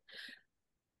mind. Like,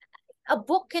 a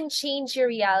book can change your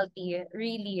reality,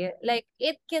 really. Like,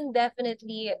 it can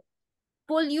definitely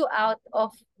pull you out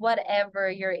of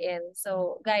whatever you're in.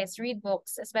 So, guys, read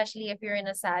books, especially if you're in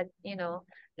a sad,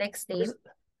 like state.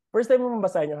 First time mo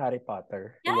mabasahin yung Harry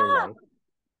Potter in your Yeah, life?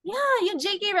 yeah, yung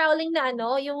J.K. Rowling na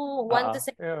yung 1 to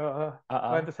Oo. 7. Oo.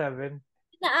 1 to 7.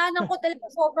 Naanan ko talaga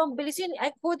sobrang bilis yun.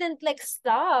 I couldn't like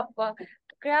stop.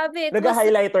 Grabe, it was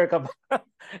Nag-highlighter ka ba?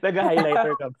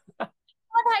 Nag-highlighter ka ba?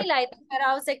 one highlight. Pero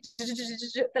I was like,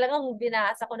 talagang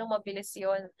binasa ko ng mabilis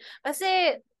yun.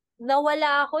 Kasi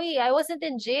nawala ako eh. I wasn't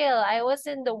in jail. I was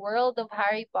in the world of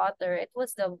Harry Potter. It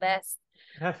was the best.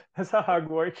 Nasa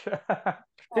Hogwarts siya.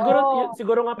 Oo.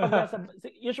 Siguro nga pag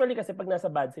usually kasi pag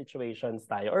nasa bad situations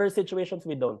tayo or situations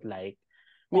we don't like,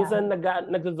 minsan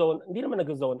nag-zone, hindi naman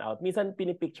nag-zone out. Minsan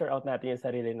pinipicture out natin yung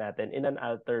sarili natin in an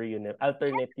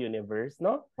alternate universe,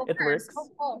 no? It works.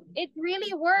 It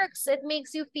really works. It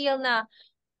makes you feel na,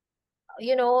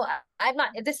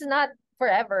 this is not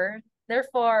forever.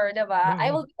 Therefore, diba?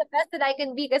 I will be the best that I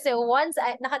can be kasi once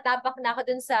nakatapak na ako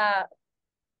dun sa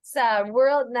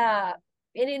world na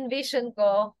in-envision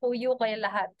ko, huyo kayo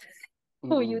lahat.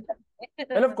 Huyo.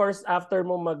 And of course, after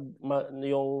mo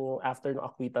after ng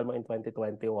acquittal mo in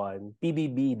 2021,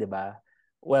 PBB, 'di ba?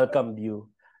 Welcomed you.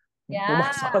 Yeah.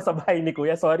 Pumasok ka sa bahay ni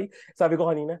Kuya. Sorry, sabi ko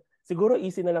kanina, siguro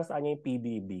easy na lang sa kanya yung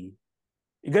PBB.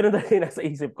 Ganun na rin nasa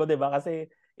isip ko, 'di ba? Kasi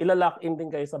ilalock in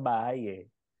din kayo sa bahay eh.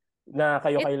 Na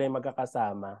kayo lang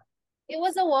magkakasama. It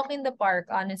was a walk in the park,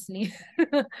 honestly.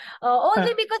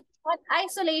 Only because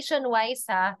isolation-wise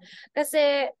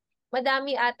kasi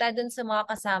madami ata dun sa mga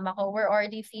kasama ko were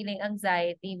already feeling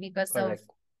anxiety because Correct.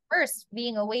 of first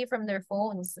being away from their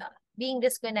phones, being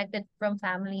disconnected from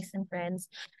families and friends.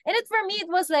 And for me,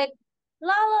 it was like,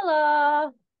 la la la,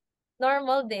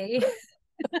 normal day.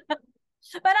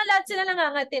 Parang lahat sila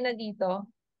nangangati na dito.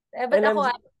 But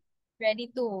ako, I'm ready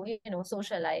to,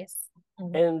 socialize.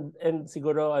 And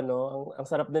siguro ang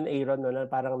sarap din Aaron no na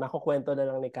parang nakukwento na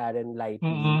lang ni Karen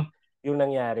lightly yung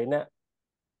nangyari na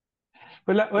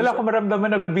wala akong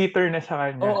maramdaman na bitterness sa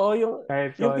kanya. Oo, yung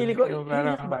feeling ko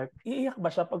parang, iiyak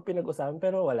ba siya pag pinag-usapan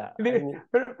pero wala. Hindi,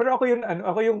 pero ako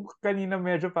yung kanina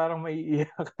medyo parang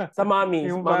maiiyak. Sa mommy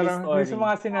parang story. yung sa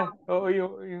mga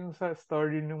yung sa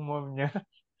story ng mom niya.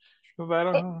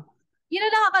 Parang yun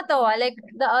ang nakakatawa. Like,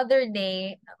 the other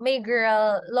day, may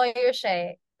girl, lawyer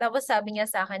siya eh. Tapos sabi niya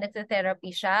sa akin,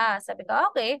 nagsa-therapy siya. Sabi ko,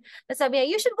 okay. Tapos sabi niya,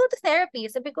 you should go to therapy.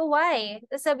 Sabi ko, why?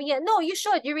 Tapos sabi niya, no, you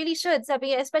should. You really should. Sabi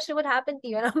niya, especially what happened to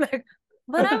you. And I'm like,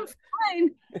 but I'm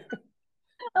fine.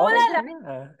 Wala lang.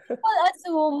 People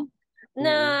assume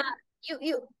na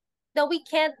that we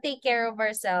can't take care of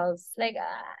ourselves. Like,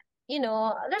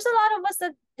 there's a lot of us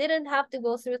that didn't have to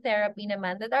go through therapy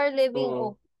naman, that are living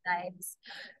open lives.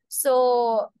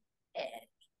 So,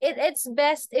 it's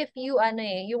best if you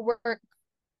work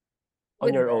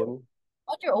on your own.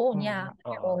 On your own, yeah.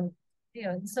 On your own.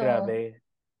 Yun. So, grabe.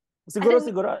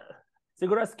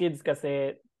 Siguro as kids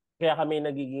kasi, kaya kami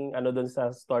nagiging doon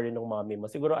sa story ng mommy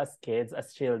mo. Siguro as kids,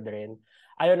 as children,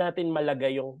 ayaw natin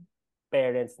malagay yung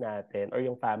parents natin or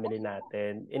yung family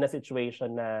natin in a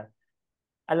situation na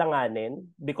alanganin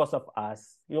because of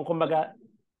us. Yung kumbaga,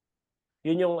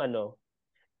 yun yung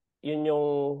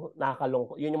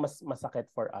nakakalungkot, yun yung masakit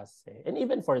for us eh. And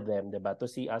even for them, 'di ba? To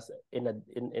see us in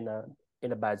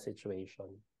a bad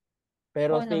situation.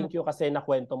 Pero thank you kasi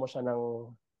nakwento mo siya ng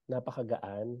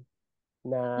napakagaan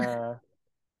na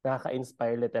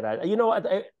nakaka-inspire literal. You know what?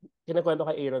 Kinakwento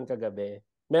kay Aaron kagabi.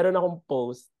 Meron akong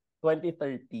post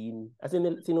 2013. As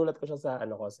in, sinulat ko siya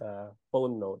sa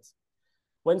phone notes.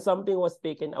 When something was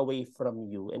taken away from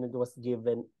you and it was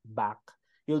given back,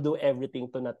 you'll do everything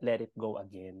to not let it go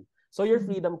again. So your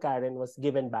freedom, Karen, was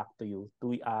given back to you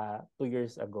 2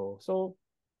 years ago. So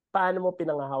paano mo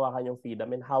pinanghahawakan yung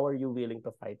freedom and how are you willing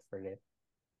to fight for it?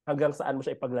 Hanggang saan mo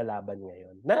siya ipaglalaban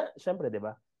ngayon? Na, syempre, di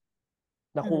ba?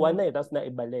 Nakuha na tapos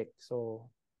naibalik. So,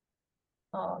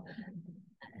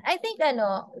 I think,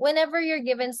 whenever you're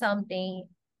given something,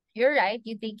 you're right,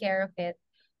 you take care of it.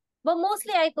 But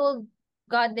mostly, I told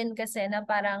God din kasi na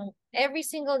parang every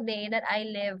single day that I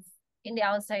live in the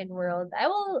outside world,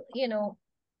 I will,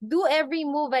 do every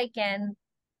move I can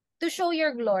to show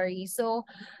your glory. So,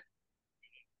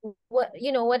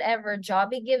 whatever job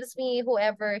he gives me,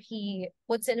 whoever he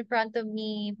puts in front of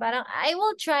me, parang I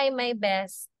will try my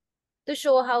best to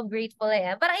show how grateful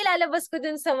I am. Parang ilalabas ko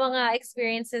dun sa mga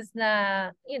experiences na,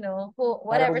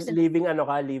 whatever.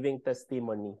 Parang living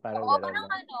testimony. Parang gano'n.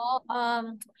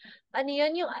 Parang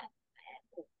yun yung,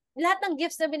 lahat ng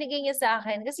gifts na binigay niya sa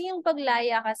akin. Kasi yung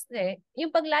paglaya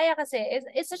kasi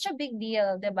is such a big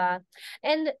deal, 'di ba?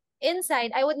 And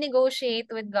inside, I would negotiate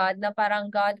with God na parang,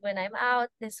 God, when I'm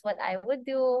out, this is what I would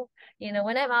do. You know,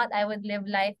 when I'm out, I would live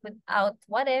life without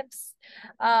what ifs.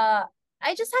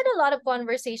 I just had a lot of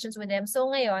conversations with him. So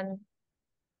ngayon,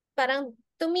 parang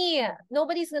to me,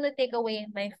 nobody's gonna take away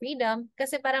my freedom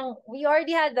kasi parang we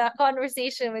already had the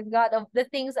conversation with God of the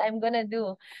things I'm gonna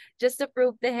do just to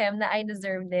prove to Him that I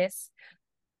deserve this.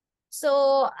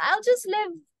 So I'll just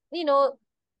live, you know,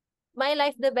 my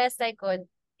life the best I could.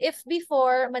 If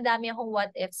before, madami akong what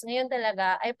ifs, ngayon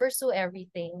talaga, I pursue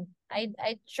everything. I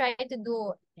try to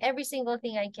do every single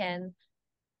thing I can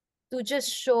to just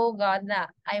show God that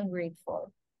I'm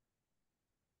grateful.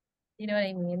 You know what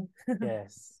I mean?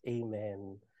 Yes.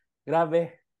 Amen.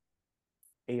 Grabe.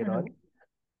 Aaron?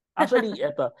 Actually,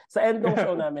 eto. Sa end ng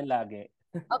show namin lagi,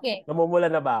 Okay. namumula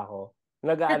na ba ako?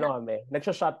 Nag-ano kami,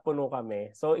 nagsha-shot puno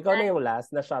kami. So, ikaw na yung last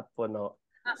na shot puno.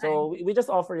 So, we just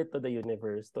offer it to the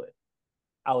universe, to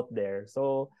out there.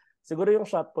 So, siguro yung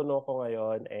shot puno ko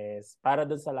ngayon is para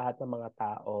dun sa lahat ng mga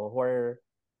tao who are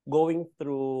going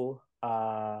through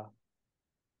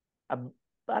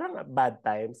parang bad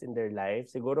times in their life.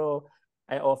 Siguro,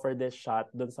 I offer this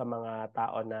shot dun sa mga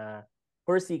tao na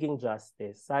who are seeking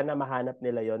justice. Sana mahanap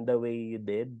nila yon the way you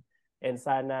did. And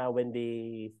sana when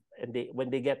they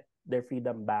get their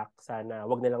freedom back, sana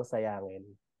wag nilang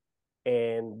sayangin.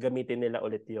 And gamitin nila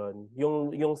ulit yon.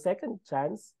 Yung second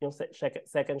chance, yung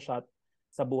second shot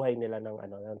sa buhay nila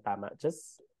ng tama.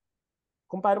 Just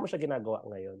kung paano mo siya ginagawa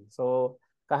ngayon. So,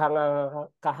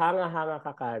 kahanga-hanga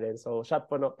ka, Karen. So, shot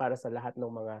puno para sa lahat ng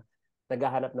mga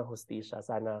naghahanap ng hustisya.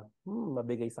 Sana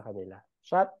mabigay sa kanila.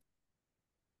 Shot.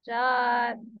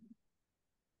 Shot.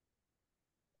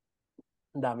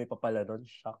 Ang dami pa pala nun.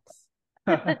 Shucks.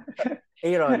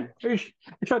 Aaron.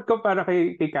 Shot ko para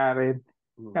kay Karen.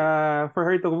 For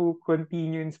her to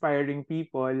continue inspiring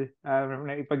people,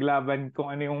 na ipaglaban kung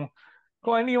ano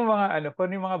yung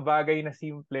mga bagay na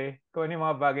simple, kung ano yung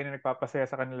mga bagay na nagpapasaya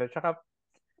sa kanila.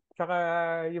 Tsaka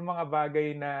yung mga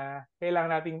bagay na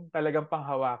kailangan nating talagang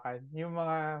panghawakan, yung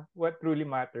mga what truly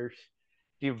matters,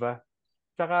 diba?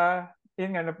 Tsaka,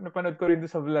 yun nga, napanood ko rin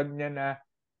doon sa vlog niya na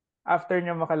after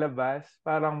niya makalabas,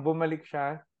 parang bumalik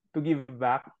siya to give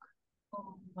back.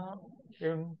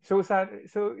 So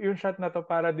yung shot na to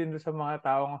para din doon sa mga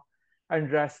taong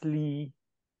unjustly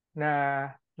na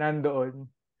nandoon.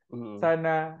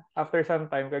 Sana after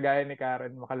some time, kagaya ni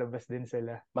Karen, makalabas din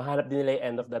sila. Mahanap din nila yung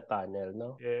end of the tunnel, no?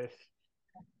 Yes.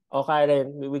 O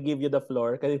Karen, we give you the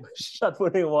floor kasi shot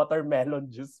mo na yung watermelon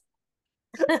juice.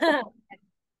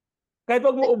 Kahit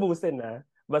wag mo ubusin, ha?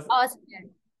 Awesome.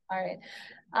 Alright.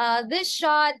 This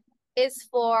shot is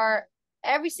for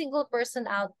every single person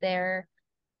out there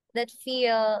that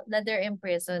feel that they're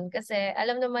imprisoned. Kasi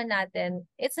alam naman natin,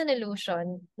 it's an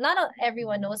illusion. Not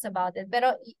everyone knows about it.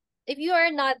 Pero if you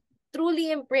are not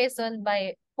truly imprisoned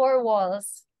by four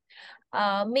walls,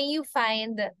 may you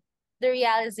find the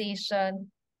realization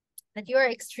that you are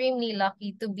extremely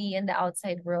lucky to be in the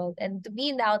outside world. And to be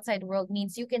in the outside world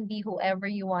means you can be whoever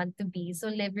you want to be.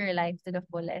 So live your life to the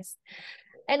fullest.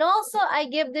 And also, I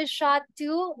give this shot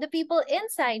to the people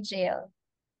inside jail.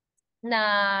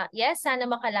 Na, yes, sana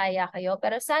makalaya kayo.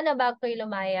 Pero sana bago kayo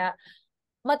lumaya,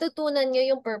 matutunan nyo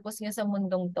yung purpose nyo sa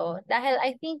mundong to. Dahil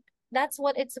I think that's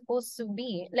what it's supposed to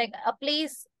be. Like a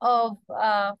place of,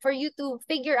 for you to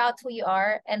figure out who you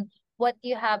are and what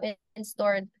you have in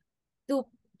store to,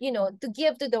 to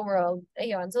give to the world.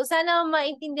 Ayun. So sana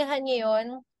maintindihan nyo yun.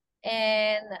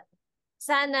 And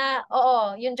sana,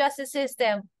 yung justice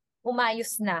system,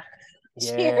 umayos na.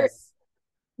 Yes.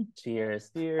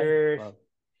 Cheers. Cheers.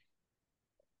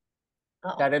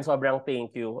 Karen, sobrang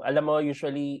thank you. Alam mo,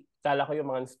 usually, kala ko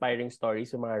yung mga inspiring stories,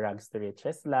 yung mga rags to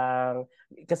riches lang.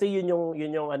 Kasi yun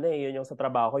yung sa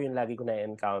trabaho ko, yung lagi ko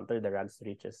na-encounter, the rags to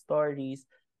riches stories.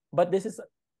 But this is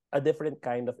a different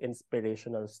kind of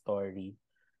inspirational story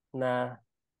na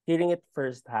hearing it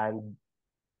firsthand,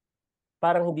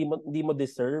 parang hindi mo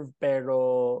deserve,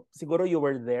 pero siguro you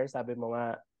were there, sabi mo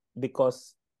nga,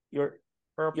 because you're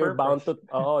bound to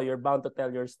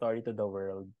tell your story to the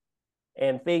world.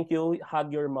 And thank you,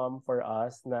 hug your mom for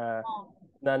us na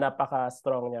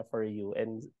napaka-strong niya for you.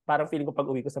 And parang feeling ko pag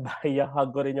uwi ko sa bahay,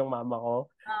 hug ko rin yung mama ko.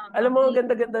 Alam mo,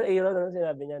 ganda-ganda, Aaron, ano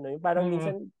sinabi niya, no? Yung parang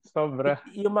minsan, sobra.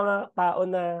 Yung mga tao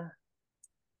na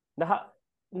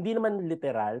hindi naman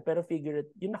literal, pero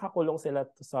figure yung nakakulong sila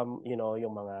to some,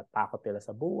 yung mga takot nila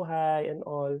sa buhay and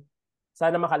all.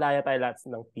 Sana makalaya tayo lahat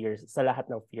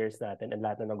ng fears natin and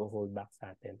lahat na nag-hold back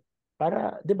sa atin.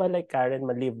 Para, di ba, like Karen,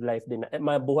 ma-live life din,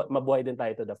 mabuhay din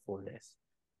tayo to the fullest.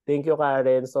 Thank you,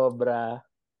 Karen. Sobra.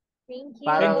 Thank you.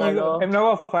 Parang Thank you. ano, I'm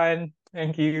now a fan.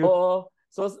 Thank you. oo.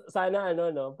 So sana ano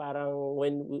no, parang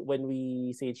when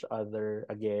we see each other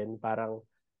again, parang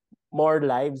more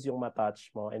lives yung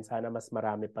ma-touch mo and sana mas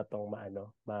marami pa tong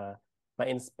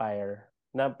ma-inspire.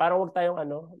 Na parang wag tayong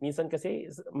ano, minsan kasi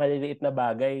maliliit na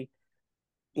bagay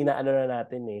inaano na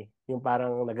natin eh. Yung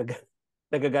parang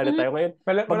nagagalit tayo ngayon.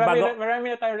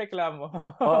 Marami na tayong reklamo.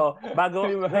 Oo, Diba?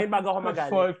 ngayon bago ako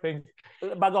magalit. Small things.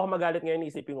 Bago ako magalit ngayon,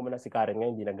 isipin ko muna si Karen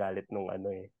ngayon, hindi nagalit nung ano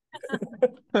eh.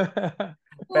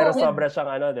 Pero Oo. sobra siyang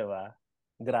ano, 'di ba?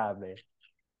 Grabe.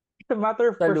 It's a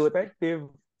matter of Salute. perspective.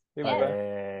 Diba?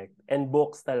 Correct. And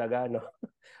books talaga, no?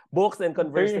 Books and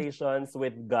conversations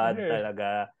with God Yeah. talaga.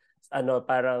 Ano,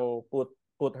 parang put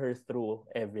her through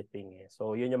everything eh.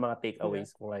 So, yun yung mga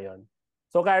takeaways ko ngayon.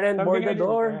 So, Karen Sabi nga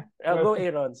Bordador. nila, Go,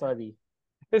 Aaron. Sorry.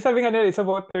 sabi nga nila, it's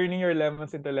about turning your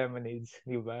lemons into lemonades.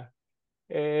 Diba?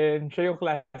 And siya yung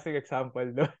classic example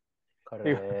doon.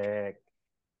 Correct.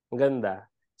 Ang ganda.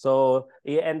 So,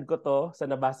 i-end ko to sa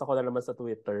nabasa ko na naman sa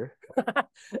Twitter.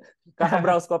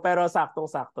 Kaka-browse ko, pero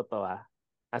saktong-sakto to ah.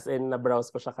 As in, na-browse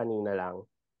ko siya kanina lang.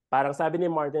 Parang sabi ni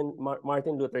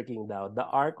Martin Luther King daw, the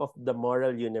arc of the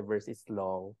moral universe is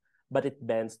long, but it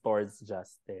bends towards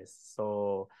justice.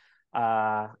 So,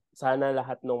 sana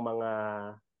lahat ng mga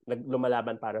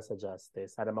lumalaban para sa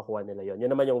justice, sana makuha nila yon.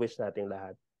 Yun naman yung wish nating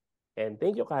lahat. And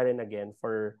thank you, Karen, again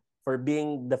for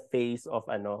being the face of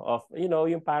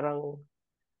yung parang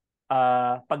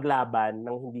paglaban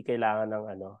ng hindi kailangan ng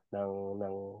ano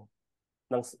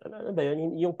ba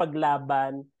yun, yung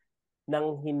paglaban ng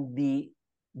hindi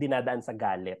dinadaan sa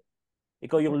galit.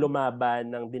 Ikaw yung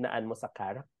lumaban ng dinaan mo sa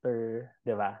character,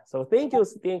 'di ba? So thank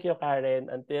you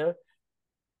Karen, until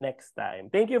next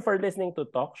time. Thank you for listening to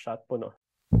Talk Shot Puno.